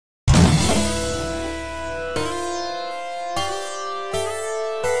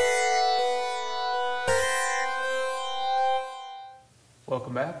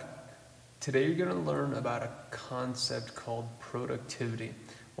welcome back. Today you're going to learn about a concept called productivity.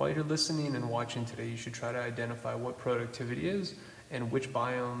 While you're listening and watching today, you should try to identify what productivity is and which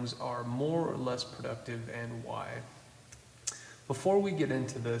biomes are more or less productive and why. Before we get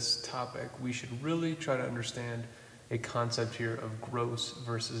into this topic, we should really try to understand a concept here of gross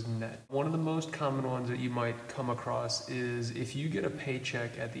versus net. One of the most common ones that you might come across is if you get a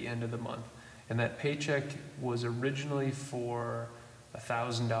paycheck at the end of the month, and that paycheck was originally for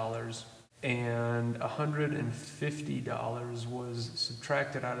 $1,000 and $150 was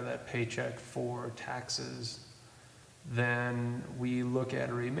subtracted out of that paycheck for taxes, then we look at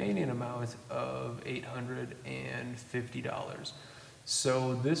a remaining amount of $850.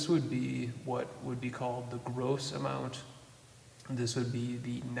 So this would be what would be called the gross amount. This would be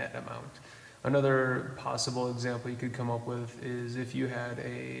the net amount. Another possible example you could come up with is if you had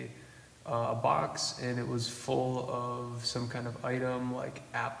a box and it was full of some kind of item like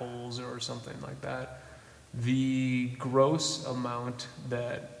apples or something like that. The gross amount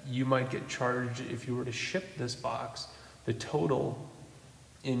that you might get charged if you were to ship this box, the total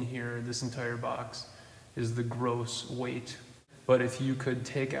in here, this entire box, is the gross weight. But if you could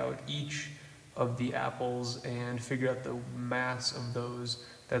take out each of the apples and figure out the mass of those,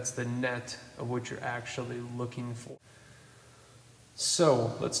 that's the net of what you're actually looking for.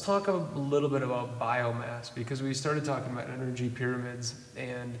 So let's talk a little bit about biomass, because we started talking about energy pyramids,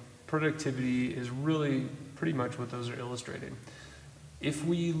 and productivity is really pretty much what those are illustrating. If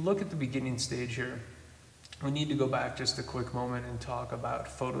we look at the beginning stage here, we need to go back just a quick moment and talk about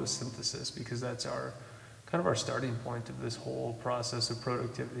photosynthesis, because that's our starting point of this whole process of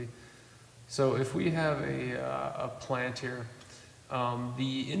productivity. So if we have a plant here,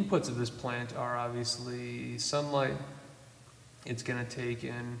 the inputs of this plant are obviously sunlight. It's going to take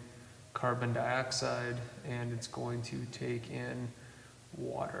in carbon dioxide, and it's going to take in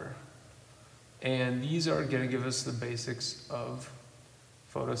water. And these are going to give us the basics of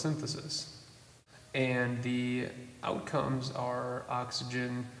photosynthesis. And the outcomes are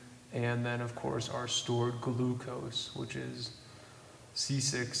oxygen, and then of course our stored glucose, which is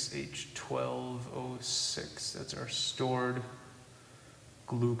C6H12O6. That's our stored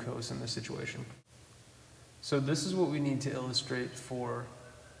glucose in this situation. So this is what we need to illustrate for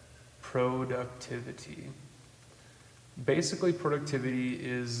productivity. Basically, productivity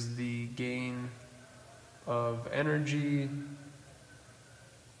is the gain of energy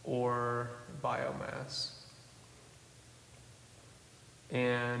or biomass.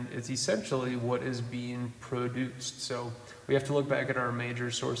 And it's essentially what is being produced. So we have to look back at our major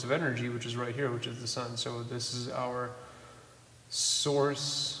source of energy, which is right here, which is the sun. So this is our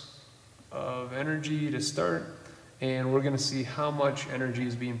source of energy to start, and we're going to see how much energy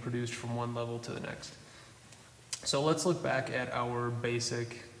is being produced from one level to the next. So let's look back at our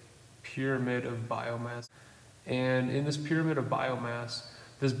basic pyramid of biomass. And in this pyramid of biomass,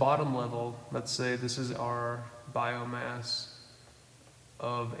 this bottom level, let's say this is our biomass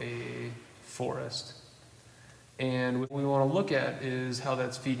of a forest. And what we want to look at is how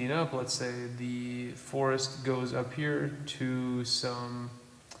that's feeding up. Let's say the forest goes up here to some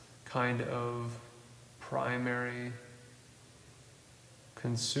kind of primary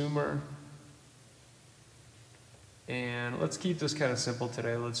consumer. And let's keep this kind of simple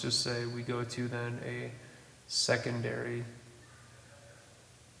today. Let's just say we go to then a secondary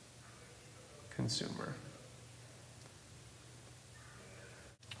consumer.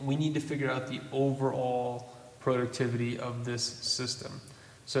 We need to figure out the overall productivity of this system.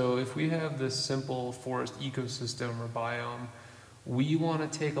 So if we have this simple forest ecosystem or biome, we want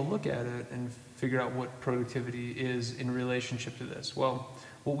to take a look at it and figure out what productivity is in relationship to this. Well,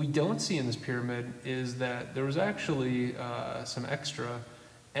 what we don't see in this pyramid is that there was actually some extra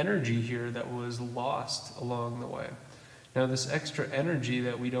energy here that was lost along the way. Now, this extra energy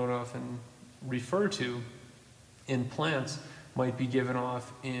that we don't often refer to in plants might be given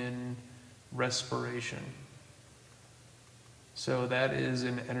off in respiration. So that is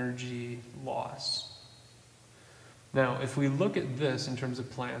an energy loss. Now, if we look at this in terms of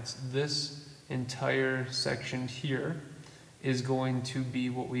plants, this entire section here is going to be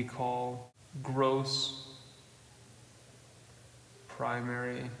what we call gross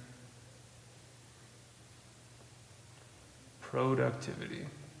primary productivity.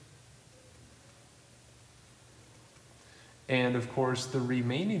 And of course, the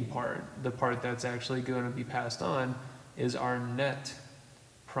remaining part, the part that's actually going to be passed on, is our net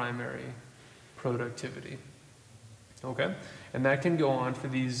primary productivity. Okay? And that can go on for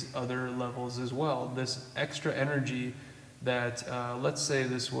these other levels as well. This extra energy that, let's say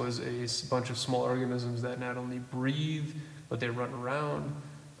this was a bunch of small organisms that not only breathe but they run around.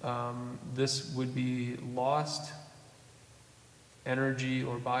 This would be lost energy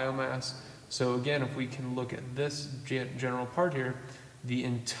or biomass. So again, if we can look at this general part here, the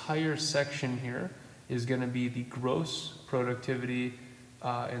entire section here is going to be the gross productivity,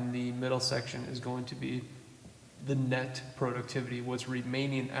 and the middle section is going to be the net productivity, what's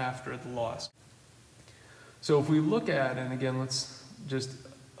remaining after the loss. So if we look at, and again, let's just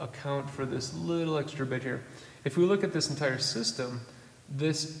account for this little extra bit here. If we look at this entire system,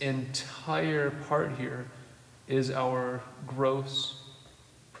 this entire part here is our gross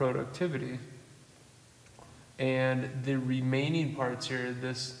productivity. And the remaining parts here,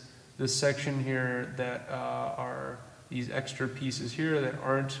 this section here that are these extra pieces here that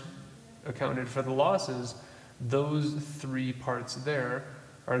aren't accounted for the losses, those three parts there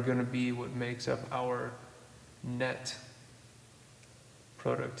are going to be what makes up our net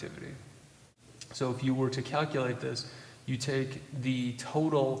productivity. So if you were to calculate this, you take the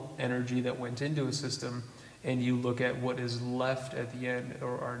total energy that went into a system and you look at what is left at the end,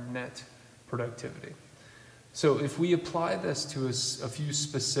 or our net productivity. So if we apply this to a few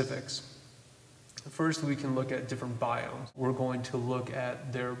specifics, first we can look at different biomes. We're going to look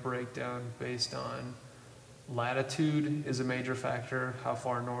at their breakdown based on latitude is a major factor, how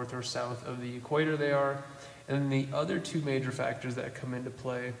far north or south of the equator they are. And then the other two major factors that come into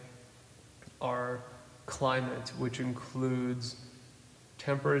play are climate, which includes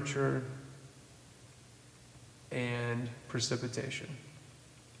temperature and precipitation.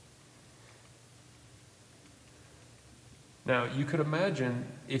 Now, you could imagine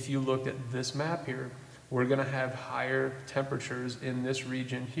if you looked at this map here, we're going to have higher temperatures in this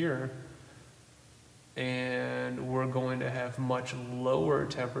region here, and we're going to have much lower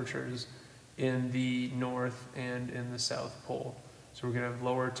temperatures in the north and in the south pole. So we're going to have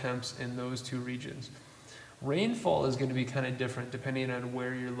lower temps in those two regions. Rainfall is going to be kind of different depending on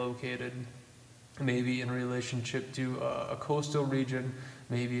where you're located, maybe in relationship to a coastal region,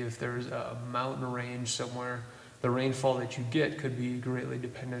 maybe if there's a mountain range somewhere, the rainfall that you get could be greatly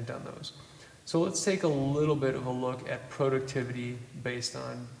dependent on those. So let's take a little bit of a look at productivity based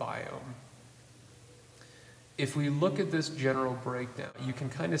on biome. If we look at this general breakdown, you can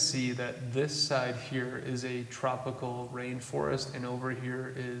kind of see that this side here is a tropical rainforest and over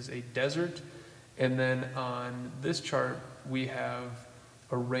here is a desert. And then on this chart, we have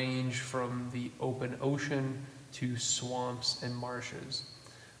a range from the open ocean to swamps and marshes.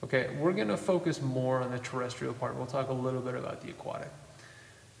 Okay, we're going to focus more on the terrestrial part. We'll talk a little bit about the aquatic.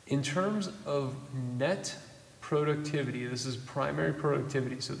 In terms of net productivity, this is primary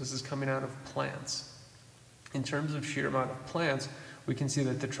productivity, so this is coming out of plants. In terms of sheer amount of plants, we can see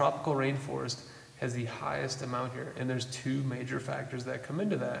that the tropical rainforest has the highest amount here, and there's two major factors that come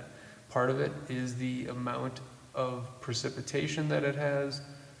into that. Part of it is the amount of precipitation that it has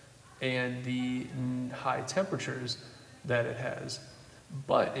and the high temperatures that it has.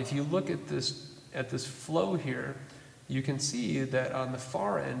 But if you look at this flow here, you can see that on the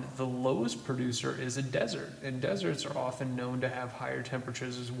far end, the lowest producer is a desert, and deserts are often known to have higher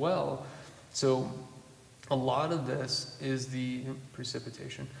temperatures as well. So a lot of this is the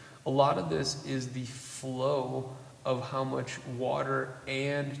precipitation. A lot of this is the flow of how much water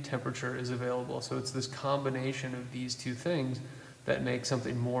and temperature is available. So it's this combination of these two things that make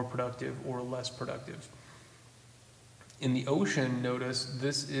something more productive or less productive. In the ocean, notice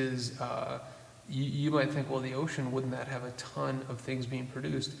this is, you might think, well, the ocean, wouldn't that have a ton of things being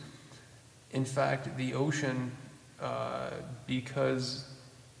produced? In fact, the ocean, because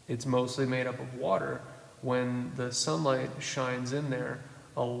it's mostly made up of water, when the sunlight shines in there,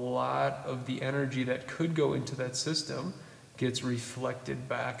 a lot of the energy that could go into that system gets reflected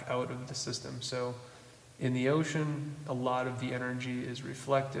back out of the system. So in the ocean, a lot of the energy is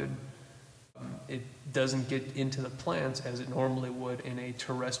reflected. It doesn't get into the plants as it normally would in a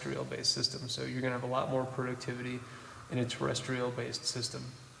terrestrial-based system. So you're going to have a lot more productivity in a terrestrial-based system.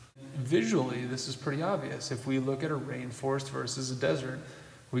 Visually, this is pretty obvious. If we look at a rainforest versus a desert,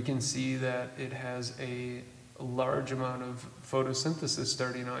 we can see that it has a large amount of photosynthesis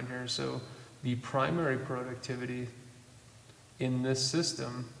starting on here. So the primary productivity in this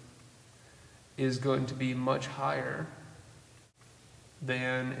system is going to be much higher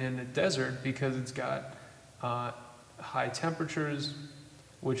than in a desert because it's got high temperatures,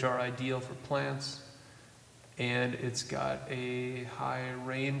 which are ideal for plants, and it's got a high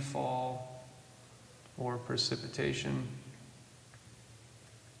rainfall or precipitation.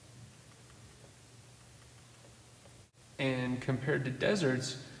 And compared to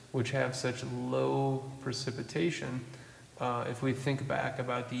deserts, which have such low precipitation, if we think back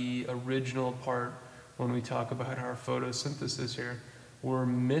about the original part when we talk about our photosynthesis here. We're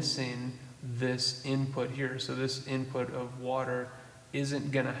missing this input here. So this input of water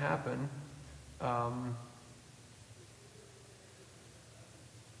isn't going to happen.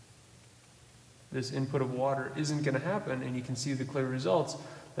 This input of water isn't going to happen, and you can see the clear results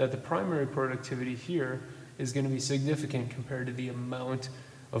that the primary productivity here is going to be significant compared to the amount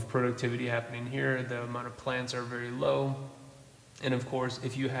of productivity happening here. The amount of plants are very low, and of course,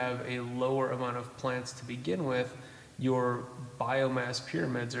 if you have a lower amount of plants to begin with, your biomass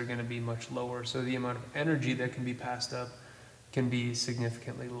pyramids are going to be much lower, so the amount of energy that can be passed up can be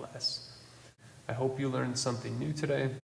significantly less. I hope you learned something new today.